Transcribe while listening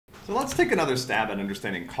So let's take another stab at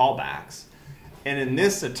understanding callbacks. And in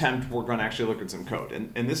this attempt, we're going to actually look at some code.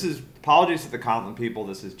 And this is, apologies to the Kotlin people,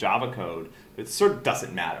 this is Java code. It sort of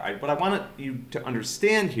doesn't matter. What I want you to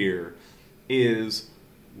understand here is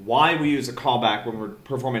why we use a callback when we're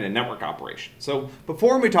performing a network operation. So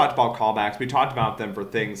before we talked about callbacks, we talked about them for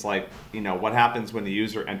things like, what happens when the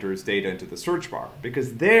user enters data into the search bar.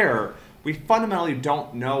 Because there, we fundamentally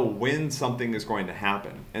don't know when something is going to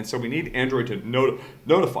happen. And so we need Android to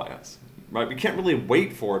notify us. Right? We can't really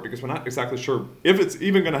wait for it because we're not exactly sure if it's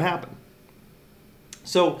even going to happen.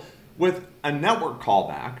 So with a network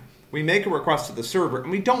callback, we make a request to the server and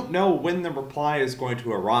we don't know when the reply is going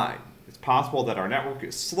to arrive. It's possible that our network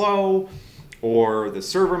is slow or the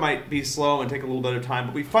server might be slow and take a little bit of time,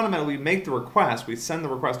 but we fundamentally make the request, we send the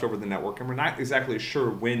request over the network and we're not exactly sure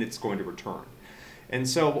when it's going to return. And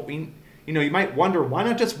so what you might wonder, why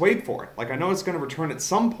not just wait for it? Like, I know it's going to return at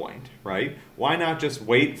some point, right? Why not just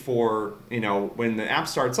wait for, when the app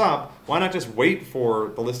starts up, why not just wait for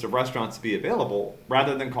the list of restaurants to be available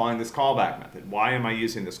rather than calling this callback method? Why am I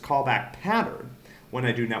using this callback pattern when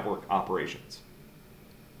I do network operations?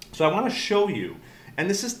 So I want to show you, and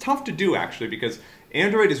this is tough to do actually because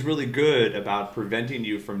Android is really good about preventing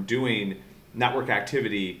you from doing network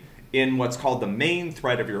activity in what's called the main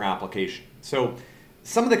thread of your application. So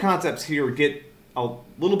some of the concepts here get a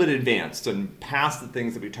little bit advanced and past the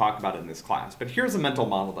things that we talked about in this class, but here's a mental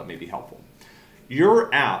model that may be helpful.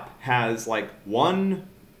 Your app has like one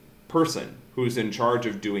person who's in charge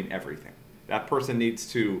of doing everything. That person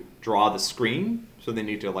needs to draw the screen, so they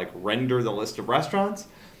need to like render the list of restaurants.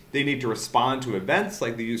 They need to respond to events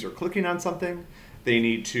like the user clicking on something. They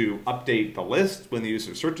need to update the list when the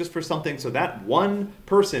user searches for something. So that one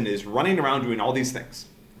person is running around doing all these things,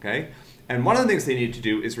 okay? And one of the things they need to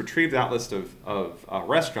do is retrieve that list of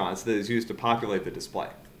restaurants that is used to populate the display.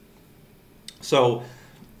 So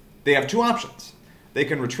they have two options. They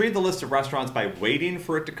can retrieve the list of restaurants by waiting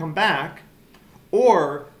for it to come back,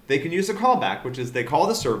 or they can use a callback, which is they call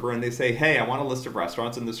the server and they say, hey, I want a list of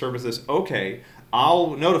restaurants, and the server says, okay,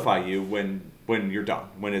 I'll notify you when you're done,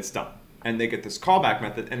 when it's done. And they get this callback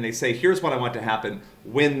method and they say, here's what I want to happen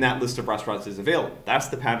when that list of restaurants is available. That's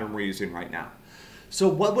the pattern we're using right now. So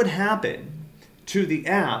what would happen to the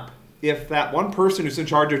app if that one person who's in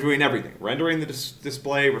charge of doing everything, rendering the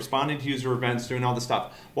display, responding to user events, doing all the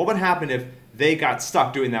stuff, what would happen if they got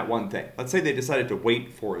stuck doing that one thing? Let's say they decided to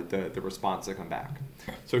wait for the response to come back.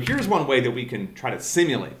 So here's one way that we can try to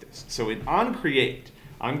simulate this. So in onCreate,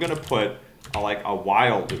 I'm going to put like a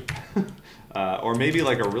while loop. Or maybe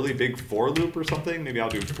like a really big for loop or something. Maybe I'll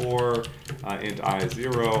do for int I is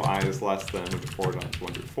 0, I is less than 4 times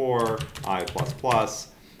 1 to 4, I plus plus.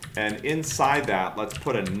 And inside that, let's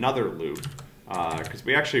put another loop. Because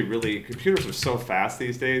we actually really, computers are so fast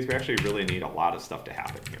these days, we actually really need a lot of stuff to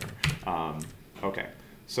happen here. Okay,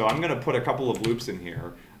 so I'm going to put a couple of loops in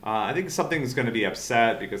here. I think something's going to be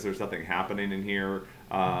upset because there's nothing happening in here.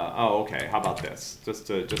 Oh, okay, how about this? Just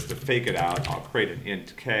to fake it out, I'll create an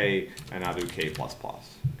int k, and I'll do k++,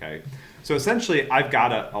 okay? So essentially, I've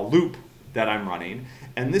got a loop that I'm running,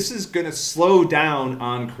 and this is going to slow down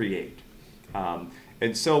onCreate.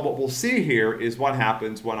 And so what we'll see here is what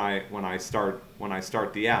happens when I start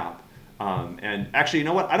the app. And actually, you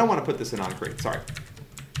know what? I don't want to put this in onCreate, sorry.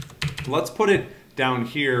 Let's put it down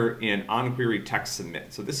here in onQuery text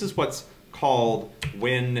submit. So this is what's called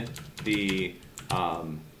when the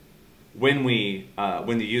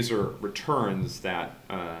user returns that.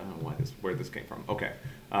 I don't know where this came from. Okay.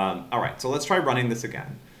 All right. So let's try running this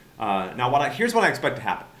again. Now, here's what I expect to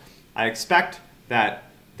happen. I expect that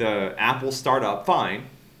the app will start up fine,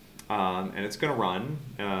 and it's going to run.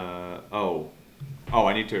 Oh,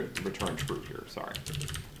 I need to return true here. Sorry.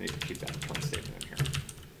 I need to keep that return statement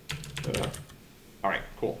in here. All right,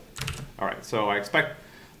 cool. All right, so I expect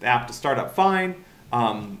the app to start up fine,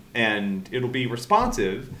 and it'll be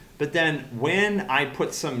responsive, but then when I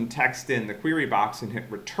put some text in the query box and hit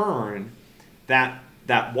return, that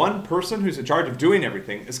one person who's in charge of doing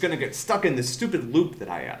everything is going to get stuck in this stupid loop that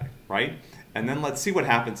I added, right? And then let's see what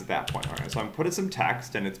happens at that point. All right, so I'm putting some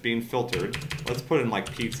text, and it's being filtered. Let's put in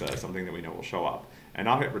like pizza, something that we know will show up, and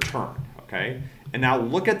I'll hit return, okay? And now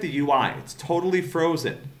look at the UI. It's totally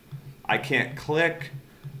frozen. I can't click,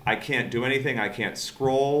 I can't do anything, I can't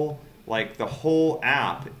scroll. Like the whole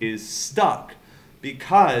app is stuck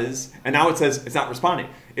because, and now it says it's not responding.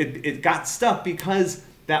 It got stuck because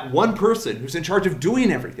that one person who's in charge of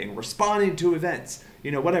doing everything, responding to events,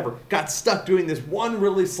 whatever, got stuck doing this one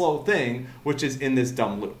really slow thing, which is in this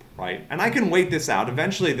dumb loop, right? And I can wait this out.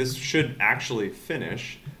 Eventually this should actually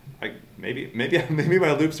finish. Maybe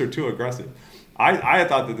my loops are too aggressive. I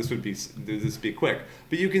thought that this would be quick,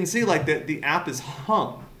 but you can see like that the app is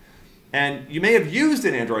hung. And you may have used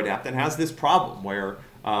an Android app that has this problem where,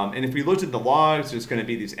 and if we looked at the logs, there's going to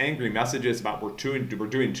be these angry messages about we're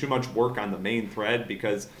doing too much work on the main thread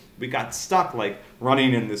because we got stuck like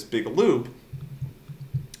running in this big loop.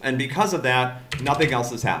 And because of that, nothing else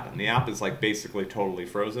has happened. The app is like basically totally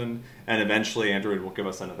frozen, and eventually Android will give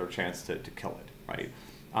us another chance to kill it, right?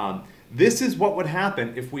 This is what would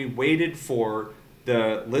happen if we waited for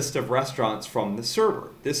the list of restaurants from the server.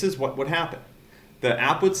 This is what would happen. The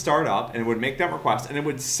app would start up and it would make that request and it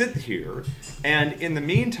would sit here, and in the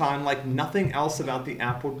meantime, like nothing else about the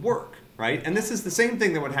app would work, right? And this is the same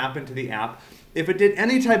thing that would happen to the app if it did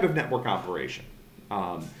any type of network operation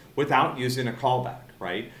without using a callback,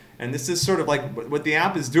 right? And this is sort of like what the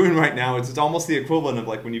app is doing right now. It's almost the equivalent of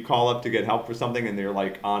like when you call up to get help for something and they're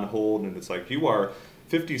like on hold and it's like, you are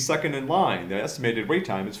 52nd in line. The estimated wait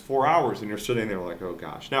time is 4 hours, and you're sitting there like, oh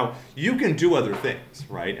gosh. Now, you can do other things,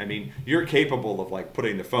 right? I mean, you're capable of like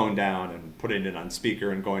putting the phone down and putting it on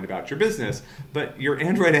speaker and going about your business, but your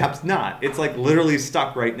Android app's not. It's like literally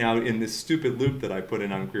stuck right now in this stupid loop that I put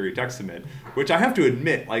in on Query Text Submit, which I have to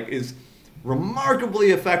admit like is remarkably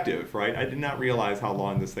effective, right? I did not realize how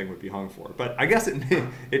long this thing would be hung for, but I guess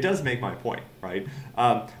it does make my point, right?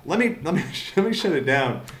 Let me shut it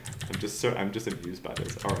down. I'm just amused by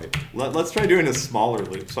this. All right, let's try doing a smaller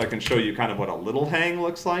loop so I can show you kind of what a little hang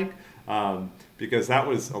looks like, because that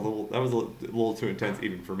was a little too intense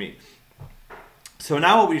even for me. So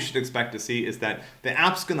now what we should expect to see is that the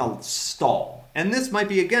app's gonna stall, and this might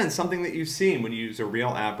be again something that you've seen when you use a real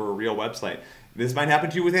app or a real website. This might happen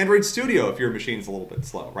to you with Android Studio if your machine's a little bit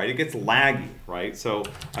slow, right? It gets laggy, right? So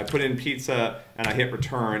I put in pizza and I hit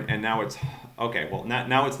return, and now it's, okay, well,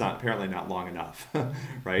 now it's not, apparently not long enough,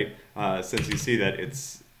 right? Since you see that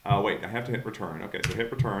it's, wait, I have to hit return. Okay, so hit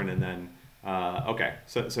return and then, okay,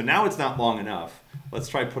 so now it's not long enough. Let's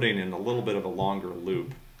try putting in a little bit of a longer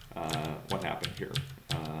loop. What happened here?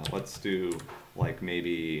 Let's do like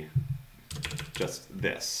maybe just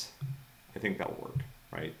this. I think that'll work,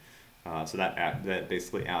 right? So that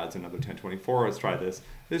basically adds another 1024. Let's try this.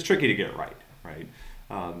 It's tricky to get it right?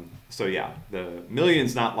 So yeah, the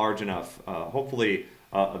million's not large enough. Hopefully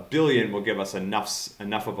a billion will give us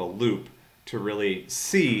enough of a loop to really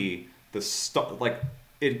see the like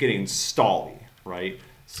it getting stally, right?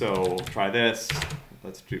 So try this.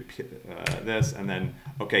 Let's do this, and then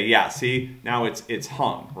okay, yeah. See, now it's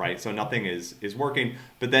hung, right? So nothing is working,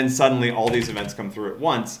 but then suddenly all these events come through at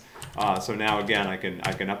once. So now again, I can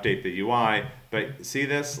update the UI, but see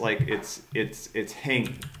this? Like it's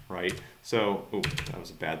hanging, right? So ooh, that was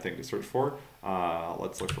a bad thing to search for.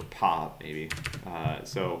 Let's look for pop maybe.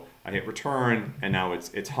 So I hit return, and now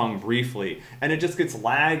it's hung briefly, and it just gets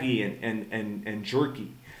laggy and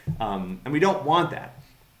jerky, and we don't want that.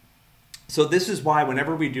 So this is why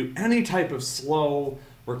whenever we do any type of slow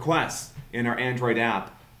request in our Android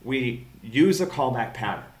app, we use a callback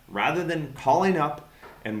pattern. Rather than calling up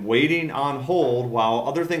and waiting on hold while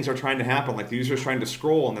other things are trying to happen, like the user's trying to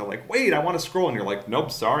scroll and they're like, wait, I want to scroll. And you're like,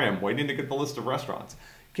 nope, sorry, I'm waiting to get the list of restaurants.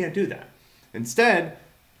 You can't do that. Instead,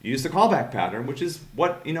 use the callback pattern, which is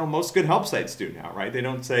what most good help sites do now, right? They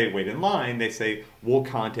don't say wait in line, they say we'll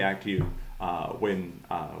contact you when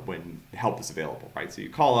help is available, right? So you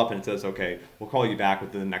call up and it says, okay, we'll call you back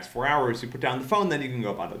within the next 4 hours. You put down the phone, then you can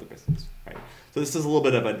go about other business, right? So this is a little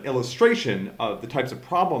bit of an illustration of the types of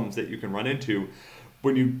problems that you can run into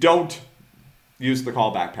when you don't use the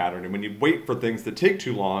callback pattern and when you wait for things that take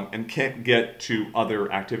too long and can't get to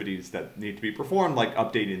other activities that need to be performed, like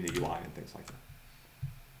updating the UI and things like that.